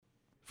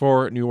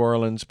For New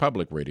Orleans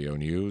Public Radio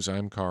News,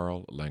 I'm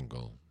Karl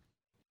Lengel.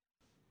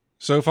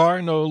 So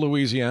far, no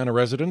Louisiana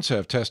residents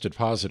have tested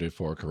positive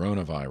for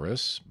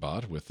coronavirus,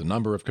 but with the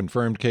number of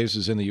confirmed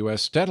cases in the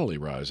U.S. steadily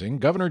rising,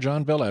 Governor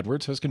John Bel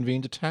Edwards has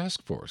convened a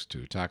task force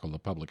to tackle the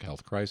public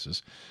health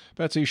crisis.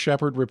 Betsy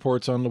Shepard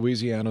reports on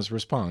Louisiana's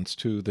response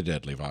to the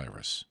deadly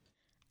virus.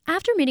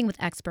 After meeting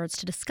with experts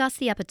to discuss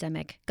the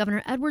epidemic,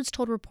 Governor Edwards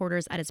told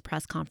reporters at his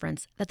press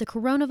conference that the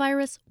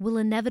coronavirus will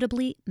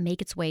inevitably make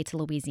its way to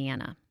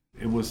Louisiana.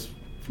 It was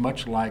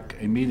much like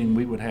a meeting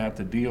we would have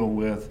to deal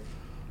with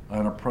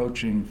an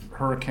approaching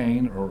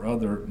hurricane or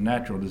other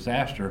natural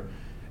disaster,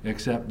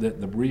 except that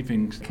the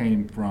briefings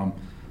came from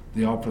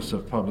the Office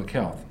of Public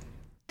Health.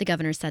 The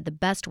governor said the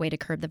best way to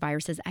curb the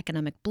virus's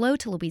economic blow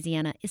to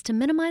Louisiana is to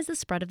minimize the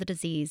spread of the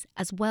disease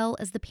as well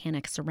as the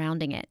panic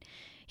surrounding it.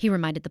 He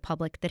reminded the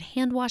public that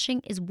hand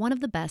washing is one of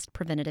the best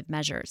preventative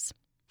measures.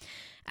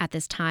 At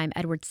this time,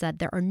 Edwards said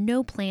there are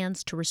no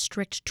plans to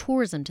restrict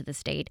tourism to the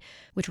state,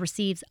 which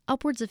receives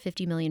upwards of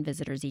 50 million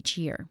visitors each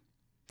year.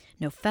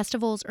 No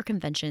festivals or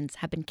conventions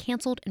have been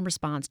canceled in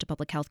response to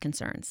public health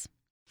concerns.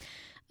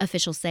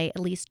 Officials say at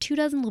least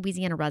 24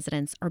 Louisiana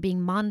residents are being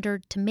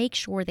monitored to make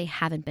sure they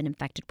haven't been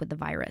infected with the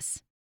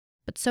virus.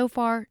 But so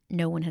far,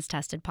 no one has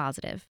tested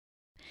positive.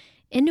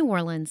 In New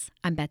Orleans,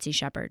 I'm Betsy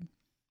Shepard.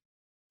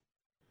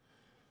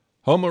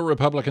 Homer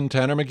Republican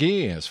Tanner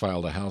McGee has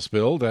filed a House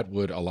bill that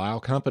would allow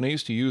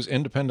companies to use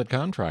independent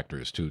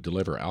contractors to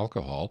deliver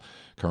alcohol.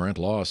 Current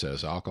law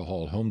says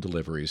alcohol home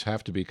deliveries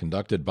have to be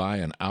conducted by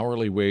an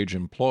hourly wage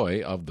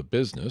employee of the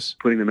business,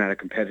 putting them at a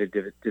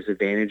competitive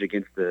disadvantage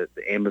against the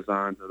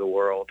Amazons of the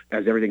world.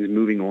 As everything's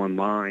moving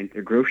online,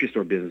 their grocery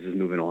store business is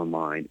moving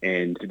online,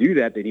 and to do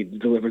that, they need to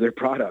deliver their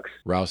products.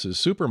 Rouse's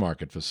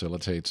Supermarket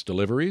facilitates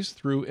deliveries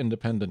through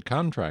independent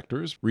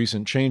contractors.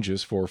 Recent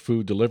changes for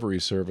food delivery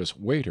service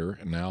Waiter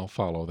now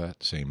follow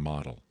that same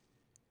model.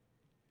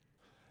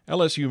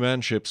 LSU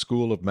Manship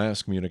School of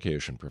Mass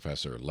Communication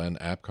professor Len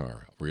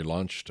Apgar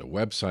relaunched a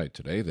website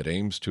today that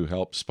aims to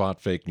help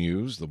spot fake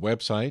news. The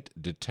website,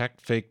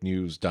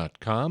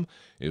 detectfakenews.com,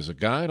 is a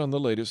guide on the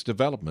latest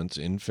developments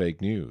in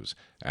fake news.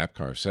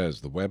 Apgar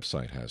says the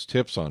website has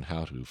tips on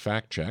how to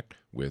fact-check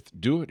with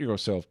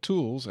do-it-yourself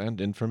tools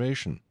and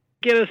information.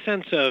 Get a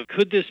sense of,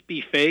 could this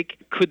be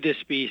fake? Could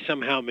this be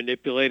somehow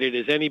manipulated?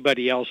 Has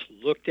anybody else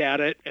looked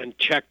at it and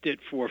checked it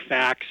for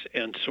facts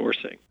and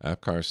sourcing?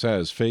 Apgar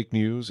says fake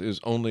news is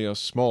only a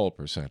small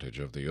percentage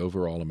of the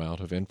overall amount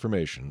of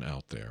information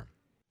out there.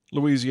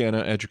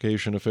 Louisiana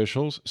education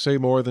officials say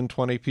more than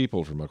 20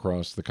 people from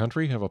across the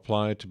country have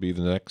applied to be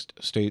the next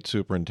state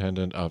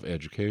superintendent of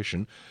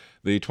education.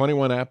 The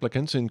 21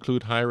 applicants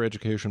include higher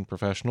education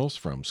professionals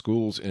from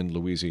schools in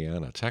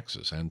Louisiana,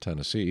 Texas, and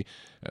Tennessee,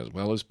 as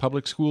well as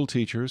public school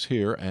teachers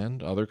here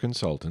and other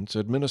consultants,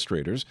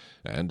 administrators,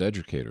 and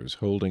educators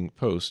holding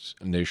posts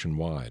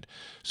nationwide.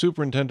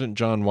 Superintendent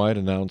John White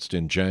announced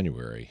in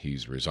January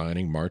he's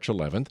resigning March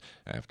 11th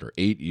after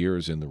 8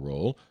 years in the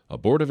role. A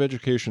Board of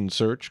Education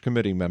search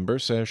committee member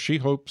says she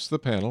hopes the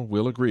panel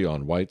will agree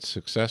on White's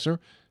successor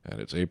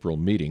at its April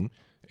meeting.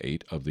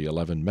 8 of the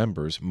 11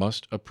 members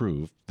must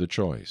approve the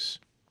choice.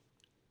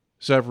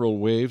 Several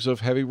waves of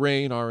heavy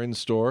rain are in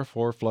store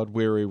for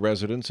flood-weary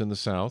residents in the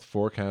South.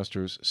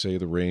 Forecasters say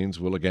the rains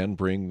will again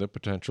bring the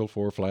potential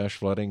for flash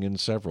flooding in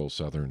several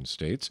southern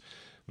states.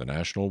 The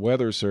National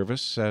Weather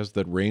Service says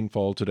that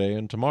rainfall today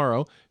and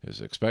tomorrow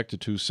is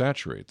expected to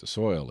saturate the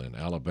soil in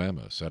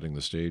Alabama, setting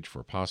the stage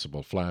for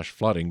possible flash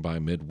flooding by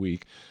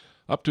midweek.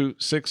 Up to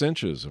 6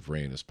 inches of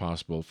rain is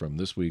possible from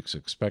this week's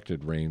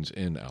expected rains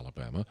in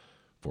Alabama.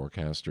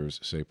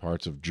 Forecasters say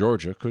parts of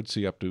Georgia could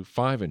see up to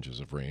 5 inches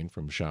of rain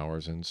from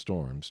showers and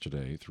storms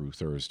today through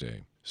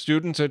Thursday.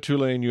 Students at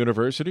Tulane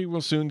University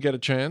will soon get a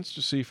chance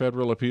to see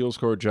federal appeals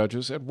court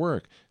judges at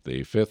work.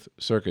 The Fifth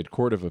Circuit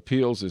Court of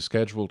Appeals is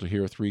scheduled to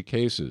hear 3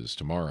 cases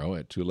tomorrow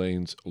at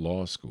Tulane's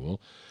law school.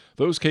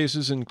 Those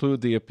cases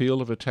include the appeal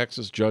of a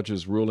Texas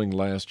judge's ruling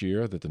last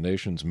year that the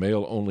nation's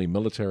male-only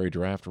military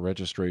draft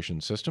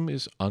registration system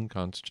is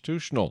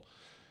unconstitutional.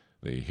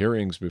 The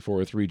hearings before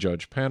a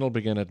 3-judge panel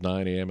begin at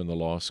 9 a.m. in the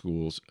law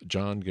school's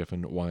John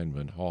Giffen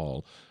Weinman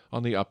Hall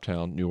on the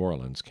uptown New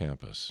Orleans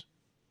campus.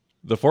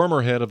 The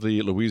former head of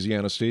the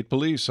Louisiana State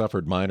Police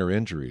suffered minor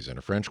injuries in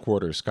a French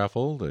Quarter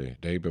scuffle the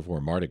day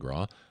before Mardi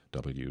Gras.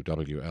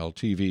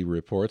 WWL-TV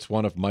reports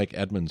one of Mike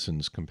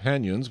Edmondson's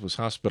companions was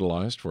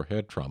hospitalized for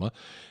head trauma.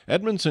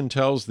 Edmondson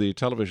tells the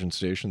television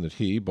station that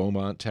he,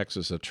 Beaumont,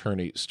 Texas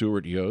attorney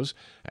Stuart Yose,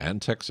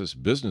 and Texas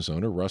business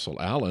owner Russell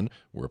Allen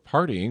were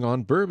partying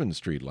on Bourbon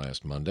Street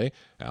last Monday.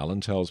 Allen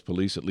tells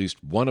police at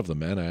least one of the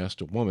men asked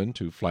a woman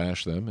to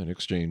flash them in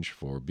exchange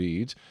for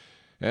beads,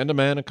 and a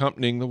man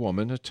accompanying the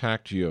woman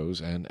attacked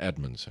Yose and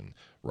Edmondson.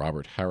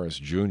 Robert Harris,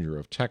 Jr.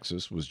 of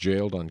Texas was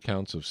jailed on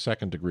counts of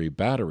second-degree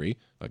battery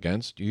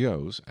against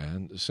Yose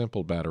and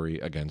simple battery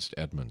against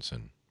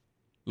Edmondson.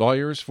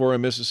 Lawyers for a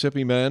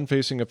Mississippi man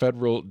facing a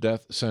federal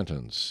death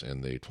sentence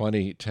in the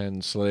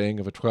 2010 slaying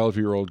of a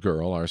 12-year-old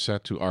girl are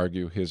set to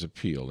argue his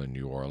appeal in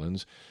New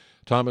Orleans.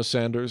 Thomas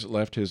Sanders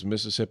left his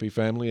Mississippi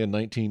family in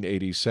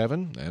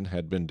 1987 and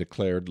had been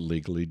declared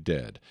legally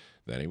dead.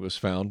 Then he was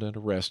found and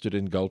arrested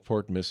in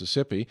Gulfport,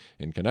 Mississippi,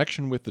 in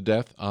connection with the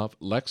death of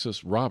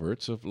Lexus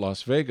Roberts of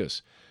Las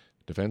Vegas.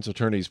 Defense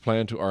attorneys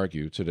plan to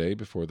argue today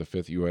before the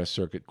Fifth U.S.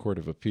 Circuit Court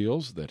of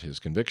Appeals that his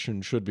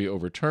conviction should be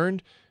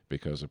overturned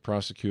because a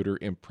prosecutor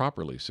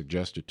improperly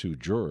suggested to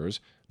jurors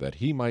that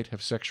he might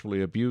have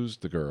sexually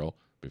abused the girl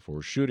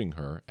before shooting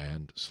her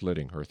and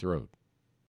slitting her throat.